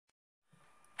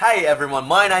Hey everyone,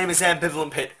 my name is Ambivalent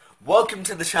Pit. Welcome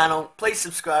to the channel. Please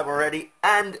subscribe already,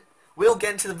 and we'll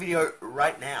get into the video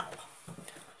right now.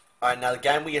 Alright, now the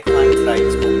game we are playing today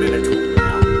is called Minotaur.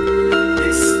 Now,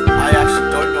 this, I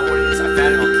actually don't know what it is. I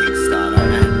found it on Kickstarter,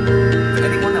 and for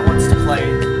anyone that wants to play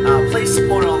it, please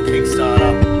support it on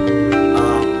Kickstarter.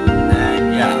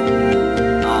 And yeah,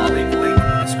 I'll leave a link in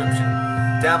the description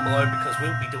down below because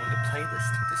we'll be doing a playlist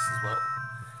of this as well.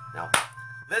 Now,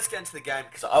 let's get into the game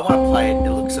because I want to play it.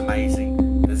 It looks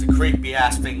amazing. There's a creepy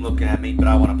ass thing looking at me, but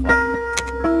I want to play it.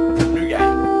 New game.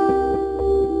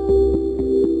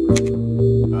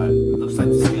 Alright, it looks like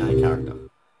this is the only character.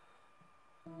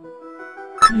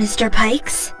 Mr.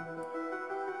 Pikes?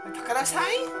 What can I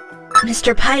say?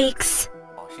 Mr. Pikes?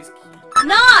 Oh, she's cute.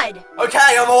 Nod!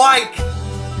 Okay, I'm awake!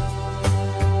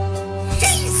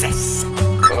 Jesus!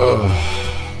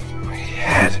 My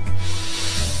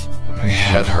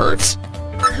head hurts.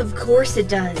 Of course it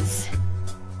does.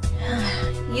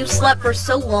 You slept for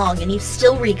so long and you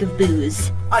still reek of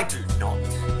booze. I do not.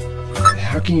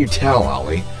 How can you tell,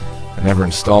 Ollie? I never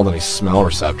installed any smell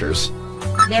receptors.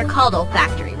 They're called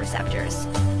olfactory receptors.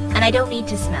 And I don't need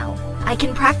to smell. I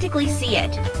can practically see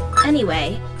it.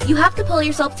 Anyway, you have to pull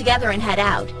yourself together and head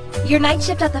out. Your night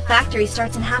shift at the factory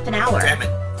starts in half an hour. Damn it.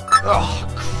 Oh,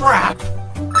 crap!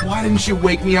 Why didn't you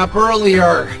wake me up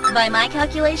earlier? By my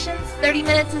calculations, 30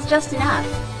 minutes is just enough.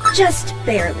 Just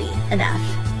barely enough.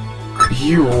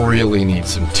 You really need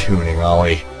some tuning,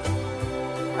 Ollie.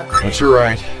 But you're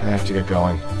right, I have to get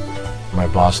going. My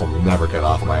boss will never get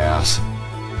off my ass. I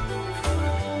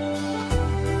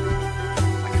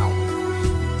can't.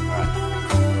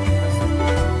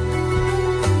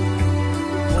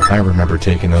 I remember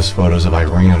taking those photos of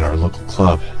Irene at our local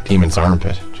club, Demon's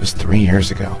Armpit, just 3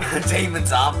 years ago.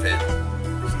 Demon's Armpit.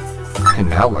 And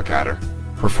now look at her,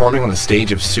 performing on the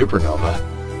stage of Supernova.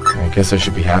 I guess I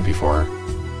should be happy for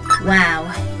her.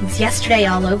 Wow, it's yesterday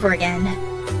all over again.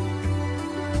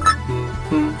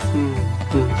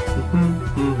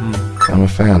 I'm a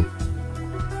fan.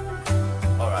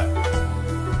 Alright.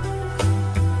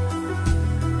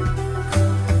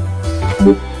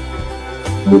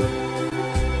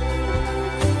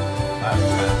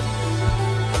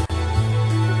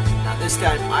 Now this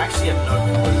game, I actually have no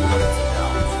clue what it's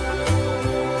about.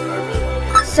 But I really want to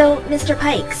get it. So, Mr.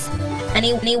 Pikes,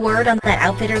 any word on that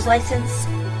outfitter's license?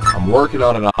 I'm working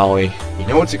on it, Ollie. You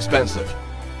know it's expensive.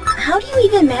 How do you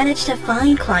even manage to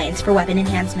find clients for weapon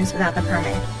enhancements without the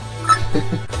permit?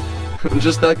 I'm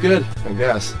just that good, I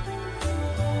guess.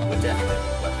 We're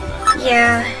definitely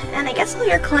Yeah, and I guess all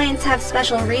your clients have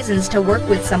special reasons to work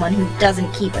with someone who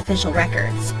doesn't keep official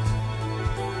records.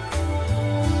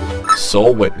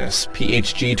 Sole Witness,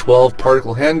 PHG-12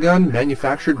 particle handgun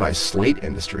manufactured by Slate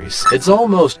Industries. It's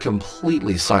almost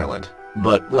completely silent,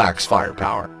 but lacks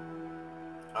firepower.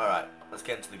 Alright, let's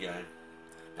get into the game.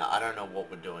 Now, I don't know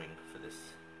what we're doing for this.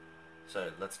 So,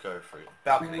 let's go through.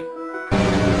 Balcony.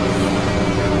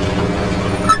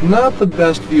 Not the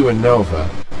best view in Nova,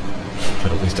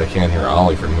 but at least I can't hear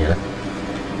Ollie from here.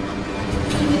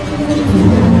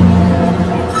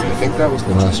 I think that was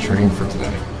the last train for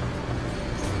today.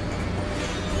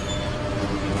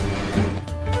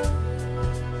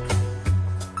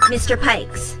 Mr.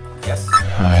 Pikes, Yes.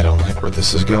 I don't like where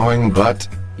this is going, but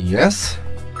yes?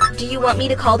 do you want me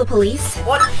to call the police?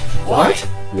 What? What?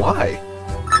 Why?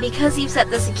 Because you set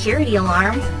the security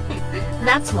alarm.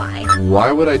 That's why.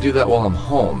 Why would I do that while I'm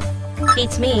home?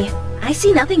 Beats me. I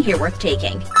see nothing here worth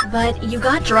taking. But you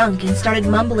got drunk and started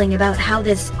mumbling about how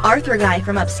this Arthur guy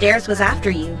from upstairs was after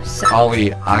you, so...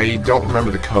 Ollie, I don't remember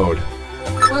the code.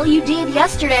 Well, you did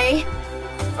yesterday.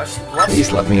 Oh, she's blushing.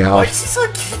 Please let me Why out. is she so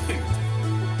cute?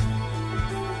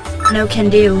 No can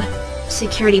do.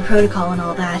 Security protocol and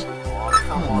all that. Oh,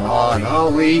 come Come on, on,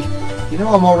 Ollie. Ollie. You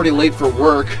know I'm already late for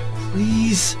work.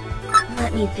 Please.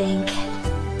 Let me think.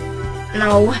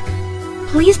 No.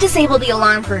 Please disable the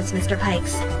alarm first, Mr.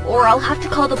 Pikes, or I'll have to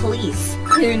call the police.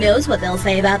 Who knows what they'll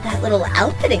say about that little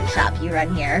outfitting shop you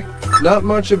run here. Not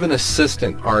much of an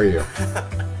assistant, are you?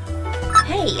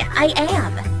 Hey, I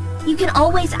am. You can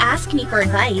always ask me for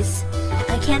advice.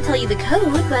 I can't tell you the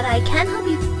code, but I can help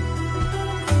you.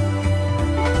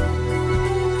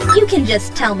 You can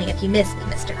just tell me if you miss me,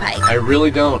 Mr. Pike. I really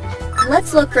don't.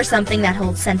 Let's look for something that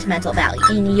holds sentimental value.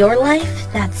 In your life,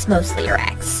 that's mostly your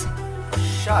ex.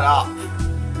 Shut up.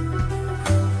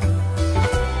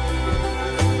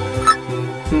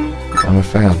 I'm a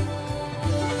fan.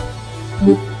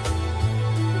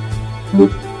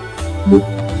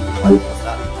 What's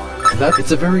that? That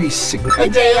it's a very A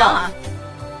significant. day off.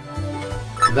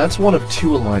 That's one of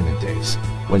 2 alignment days.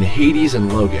 When Hades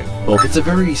and Logan both. It's a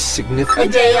very significant.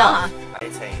 A day off.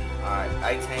 18. Alright,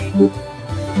 18.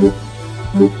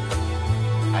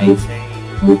 18.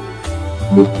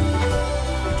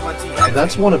 2018.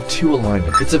 That's one of two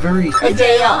alignments. It's a very... A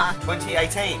day off.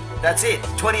 2018. That's it.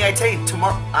 2018.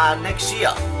 Tomorrow. Next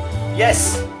year.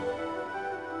 Yes.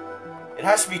 It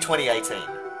has to be 2018.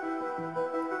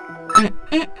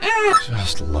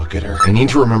 Just look at her. I need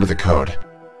to remember the code.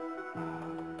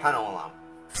 Panel alarm.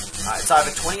 It's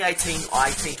either 2018 or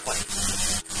 1820.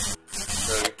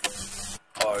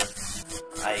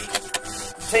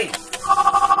 2018.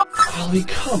 Holly,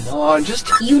 come on, just...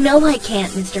 You know I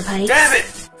can't, Mr. Pike. Damn it!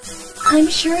 I'm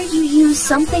sure you use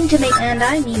something to make... And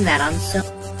I mean that on so...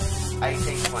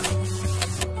 1820.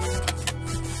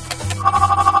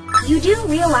 You do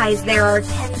realize there are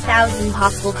 10,000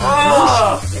 possible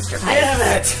Oh, combinations, Mr. Pike. damn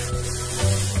it!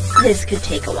 This could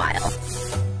take a while.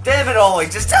 Damn it, Ollie!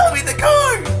 Just tell me the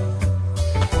code!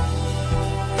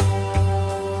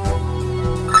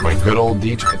 My good old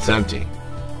D, it's empty.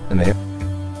 And they...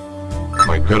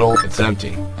 My good old, it's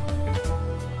empty.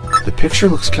 The picture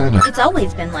looks kinda... It's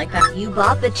always been like that. You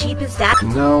bought the cheapest app.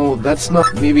 No, that's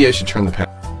not... Maybe I should turn the pen...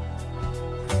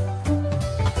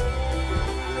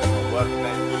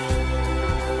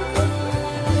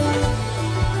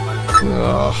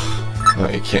 Ugh,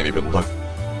 I can't even look.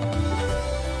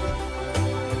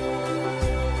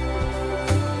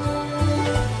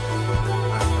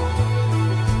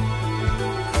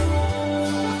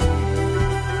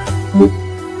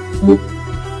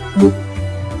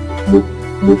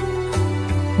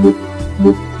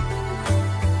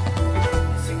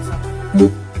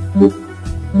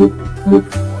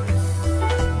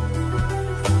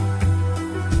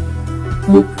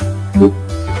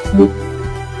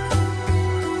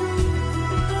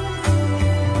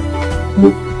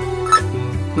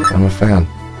 I'm a fan.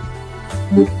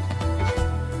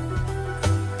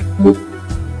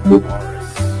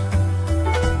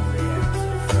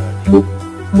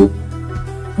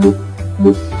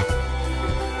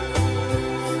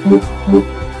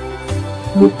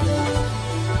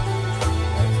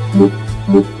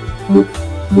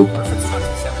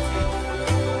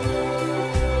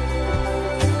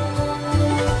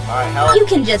 You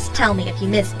can just tell me if you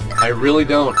missed it. I really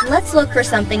don't. Let's look for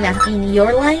something that in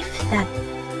your life that...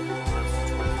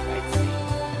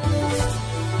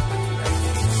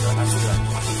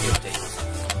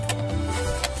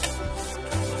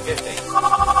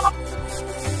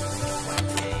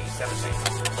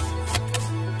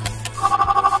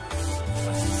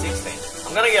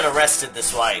 I'm gonna get arrested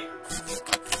this way.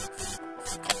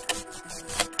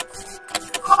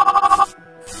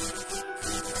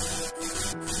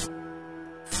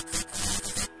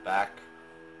 Back.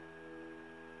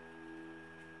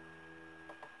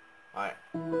 Alright.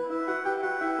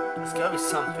 Let's go with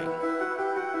something.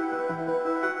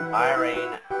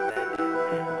 Irene, then.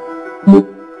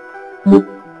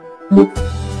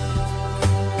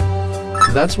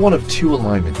 That's one of two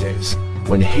alignment days.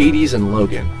 When Hades and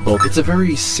Logan both... It's a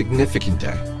very significant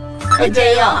day. A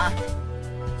day off.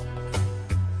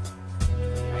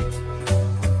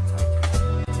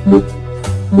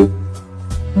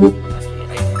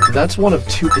 That's one of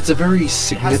two... It's a very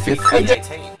significant... It has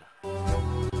to be 2018.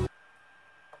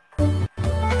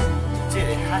 Dude,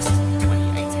 it has to be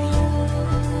 2018.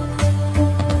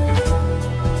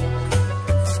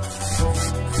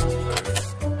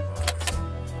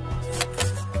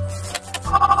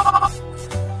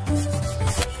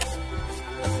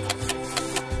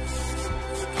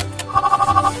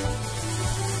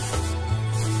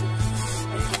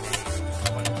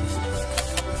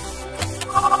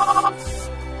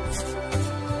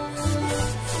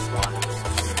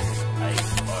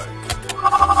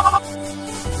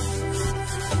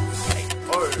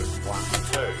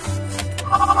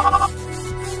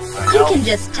 You can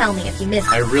just tell me if you missed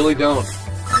it. I really don't.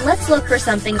 Let's look for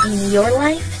something in your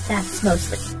life that's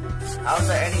mostly... How's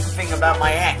there anything about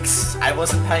my ex? I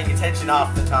wasn't paying attention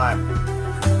half the time.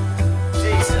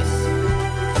 Jesus.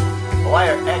 Why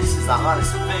are X is the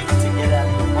hardest thing to get out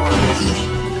of your mind?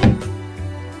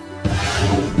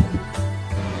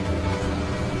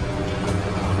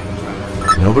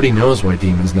 Nobody knows why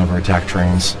demons never attack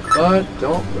trains. But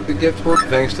don't let the gift work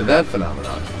thanks to that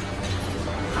phenomenon.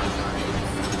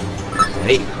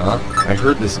 Hey, huh? I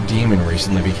heard this demon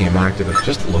recently became active, and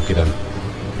just look at him.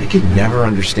 I could never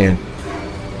understand.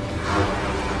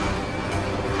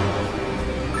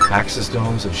 Axis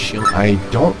domes of shield. I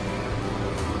don't...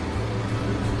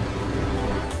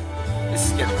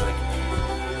 This is getting really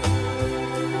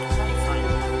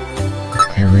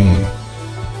confusing. Irene.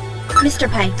 Mr.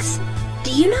 Pikes,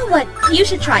 do you know what? You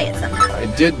should try it sometime. I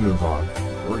did move on.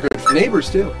 We're good neighbors,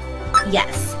 too.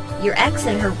 Yes, Your ex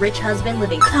and her rich husband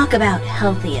living. Talk about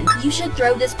healthy, and you should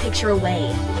throw this picture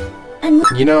away. And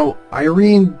You know,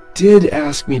 Irene did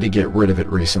ask me to get rid of it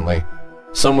recently.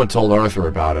 Someone told Arthur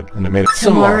about it, and it made it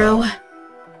tomorrow.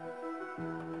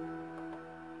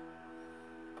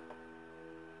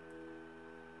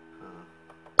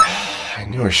 I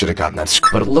knew I should have gotten that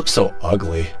but it looks so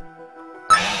ugly.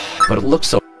 But it looks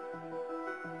so...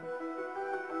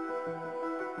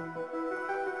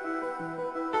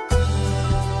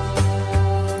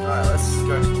 Alright, let's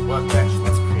go to the workbench.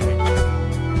 Let's create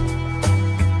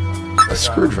A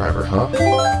screwdriver, huh?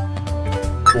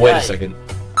 Wait a second.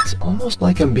 It's almost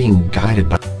like I'm being guided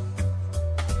by...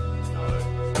 No,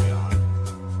 we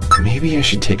aren't. Maybe I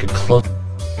should take a close...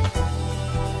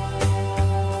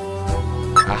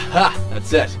 Aha!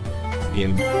 That's it. Yay.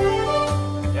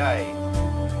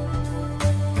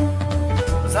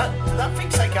 Did that thing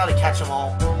say go to catch them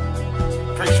all?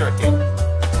 Pretty sure it did.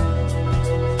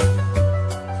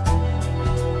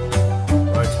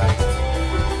 Rotate.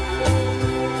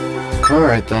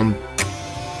 Alright then.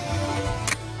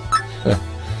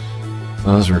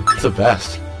 Those were the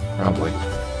best, probably.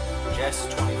 Jess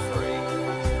 23.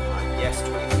 Yes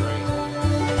 23.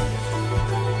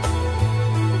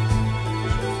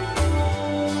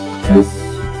 Yes.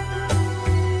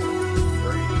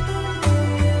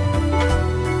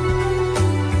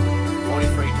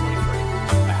 43, 23.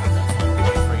 I have that.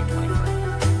 43, 23.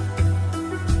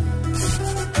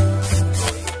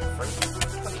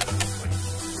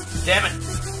 Damn it!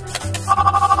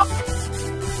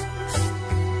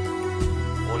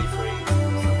 43.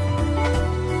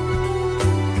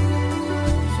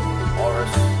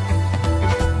 Oris.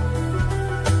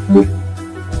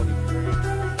 43.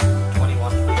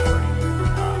 21, 23.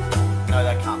 No,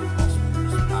 that can't be possible.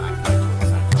 Because we can't activate two at the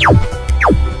same time.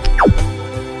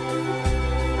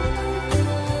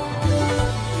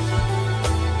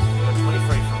 We got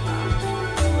 23 from that.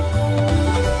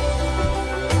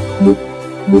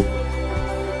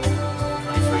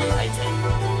 23, 18.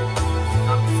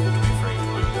 No, 23,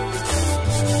 20.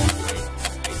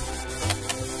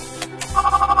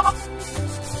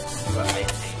 We got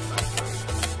 18, 23.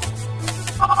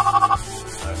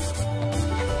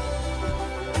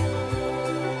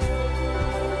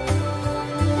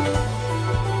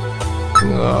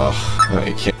 Ugh,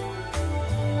 I can't...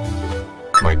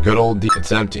 My good old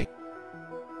it's empty.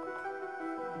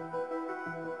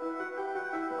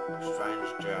 Strange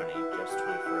journey, just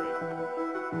 23.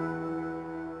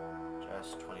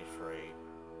 Just 23.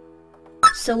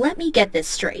 So let me get this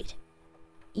straight.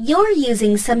 You're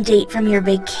using some date from your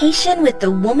vacation with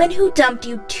the woman who dumped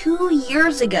you 2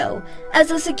 years ago as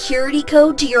a security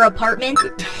code to your apartment?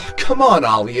 Come on,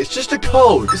 Ollie, it's just a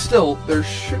code. Still, there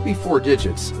should be 4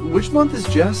 digits. Which month is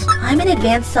Jess? I'm an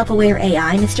advanced self-aware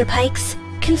AI, Mr. Pikes.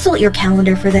 Consult your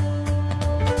calendar for that.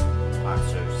 Alright,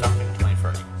 so something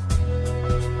 23.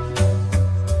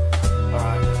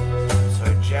 Alright, so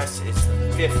Jess is the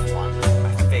 5th one, I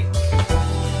think.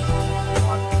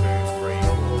 1, 2, 3,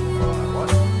 4, 5, what?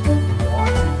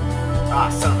 1. Ah,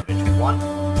 son of a bitch. 1,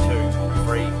 2,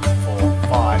 3, 4,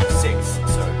 5, 6.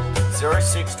 So,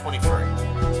 06, 23.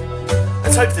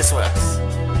 Let's hope this works.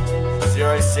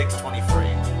 06, 23.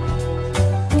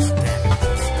 Damn.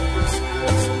 06,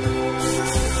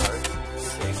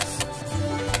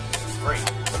 23.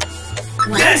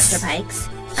 Wow, Yes! Mr. Pikes.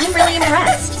 I'm really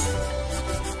impressed.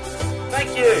 Thank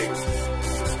you!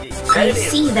 I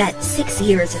see that 6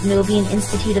 years of Novian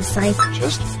Institute of Science.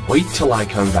 Just wait till I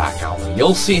come back, Ollie.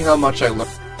 You'll see how much I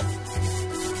learned.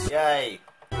 Yay!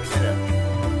 We did it.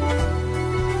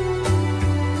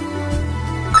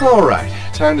 Alright,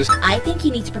 time to I think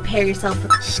you need to prepare yourself for...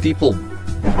 steeple...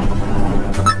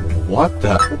 What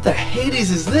the Hades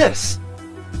is this?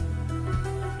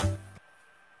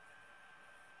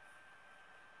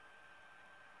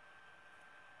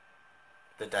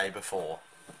 The day before.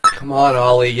 Come on,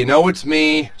 Ollie, you know it's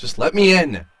me. Just let me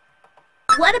in.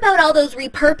 What about all those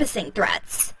repurposing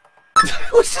threats? I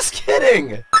was just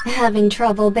kidding. Having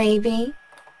trouble, baby?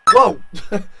 Whoa.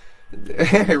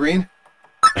 Hey, Irene.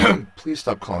 Please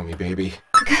stop calling me baby.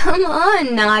 Come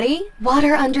on, Naughty.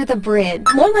 Water under the bridge.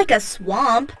 More like a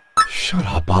swamp. Shut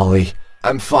up, Ollie.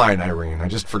 I'm fine, Irene. I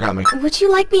just forgot my... Would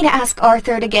you like me to ask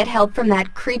Arthur to get help from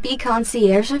that creepy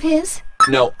concierge of his?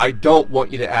 No, I don't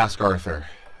want you to ask Arthur.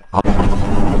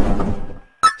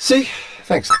 See?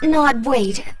 Thanks. Nod,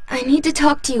 wait. I need to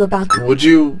talk to you about... Would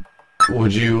you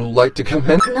like to come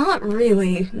in? Not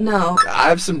really, no. I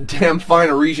have some damn fine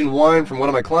Arisian wine from one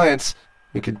of my clients.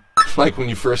 We could, like when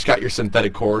you first got your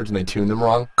synthetic chords and they tuned them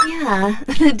wrong. Yeah,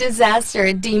 the disaster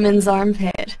at Demon's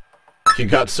Armpit. You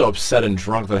got so upset and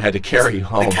drunk that I had to carry you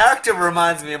home. The character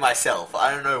reminds me of myself.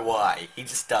 I don't know why. He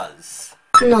just does.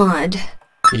 Nod.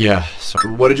 Yeah, so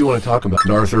what did you want to talk about?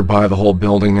 Did Arthur buy the whole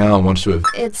building now and wants to have...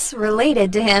 It's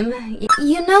related to him.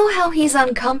 You know how he's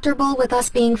uncomfortable with us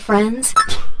being friends?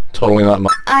 Totally not my...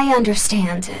 I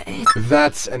understand.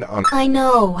 That's an I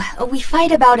know. We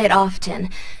fight about it often.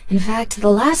 In fact,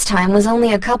 the last time was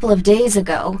only a couple of days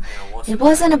ago. It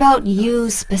wasn't about you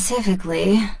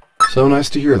specifically. So nice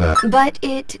to hear that. But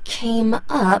it came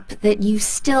up that you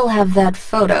still have that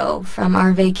photo from our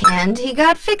and he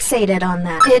got fixated on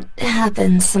that. It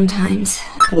happens sometimes.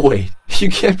 Wait, you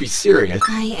can't be serious.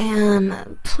 I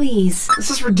am. Please.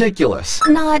 This is ridiculous.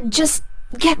 Nod, just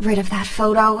get rid of that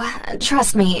photo.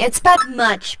 Trust me, it's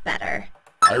much better.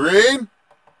 Irene?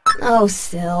 Oh,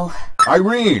 Syl.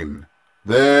 Irene!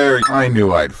 There, I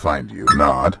knew I'd find you.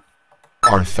 Nod.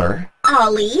 Arthur?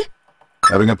 Ollie?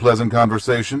 Having a pleasant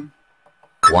conversation?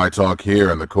 Why talk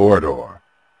here in the corridor?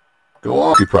 Go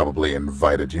on. He probably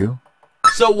invited you.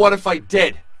 So what if I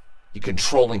did? You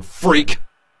controlling freak?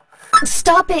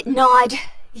 Stop it, Nod.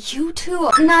 You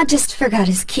two. Nod just forgot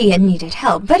his key and needed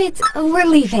help, but we're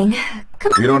leaving.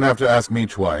 Come You don't have to ask me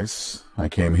twice. I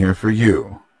came here for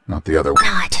you, not the other one.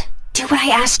 Nod, do what I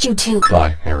asked you to.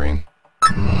 Bye, Irene.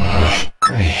 I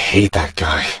hate that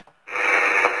guy.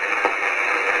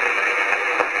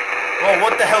 Oh,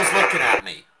 what the hell's looking at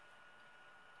me?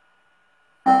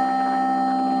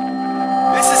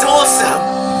 This is awesome!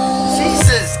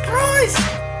 Jesus Christ!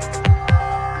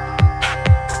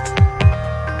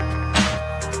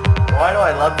 Why do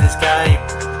I love this game?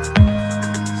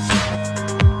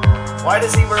 Why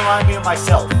does he remind me of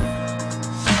myself?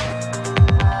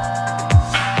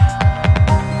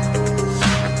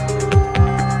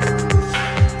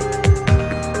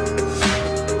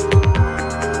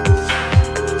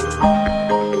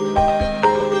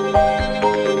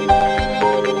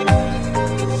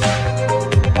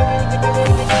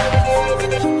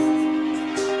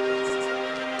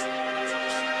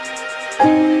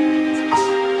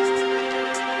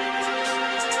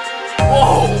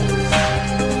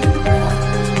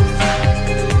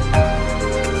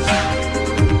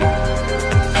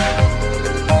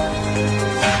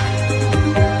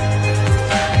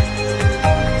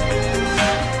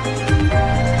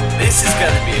 This is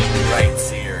gonna be a great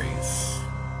series.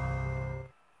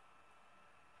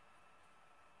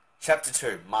 Chapter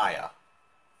 2, Maya.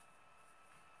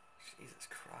 Jesus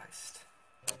Christ.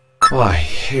 Oh, I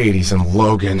hate he's in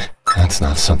Logan. That's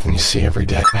not something you see every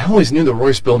day. I always knew the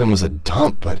Royce building was a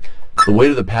dump, but the way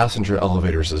to the passenger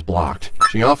elevators is blocked.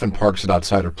 She often parks it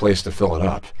outside her place to fill it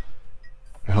up.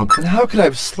 How could I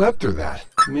have slept through that?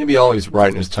 Maybe Ollie's right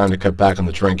and it's time to cut back on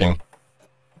the drinking.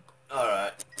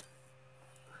 Alright.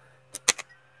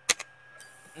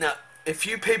 Now, if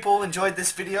you people enjoyed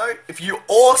this video, if you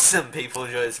awesome people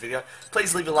enjoyed this video,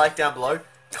 please leave a like down below,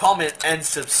 comment, and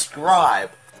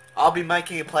subscribe. I'll be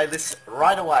making a playlist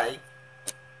right away,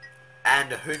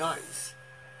 and who knows,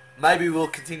 maybe we'll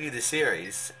continue the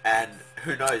series, and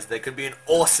who knows, there could be an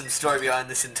awesome story behind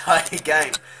this entire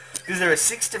game, because there are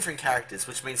 6 different characters,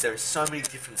 which means there are so many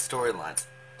different storylines,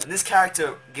 and this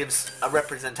character gives a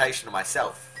representation of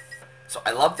myself. So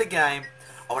I love the game,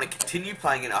 I want to continue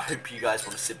playing it, I hope you guys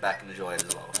want to sit back and enjoy it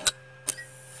as well.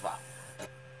 Fuck.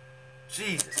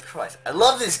 Jesus Christ, I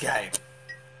love this game!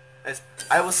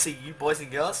 I will see you boys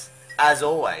and girls, as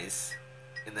always,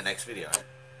 in the next video.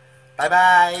 Bye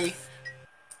bye!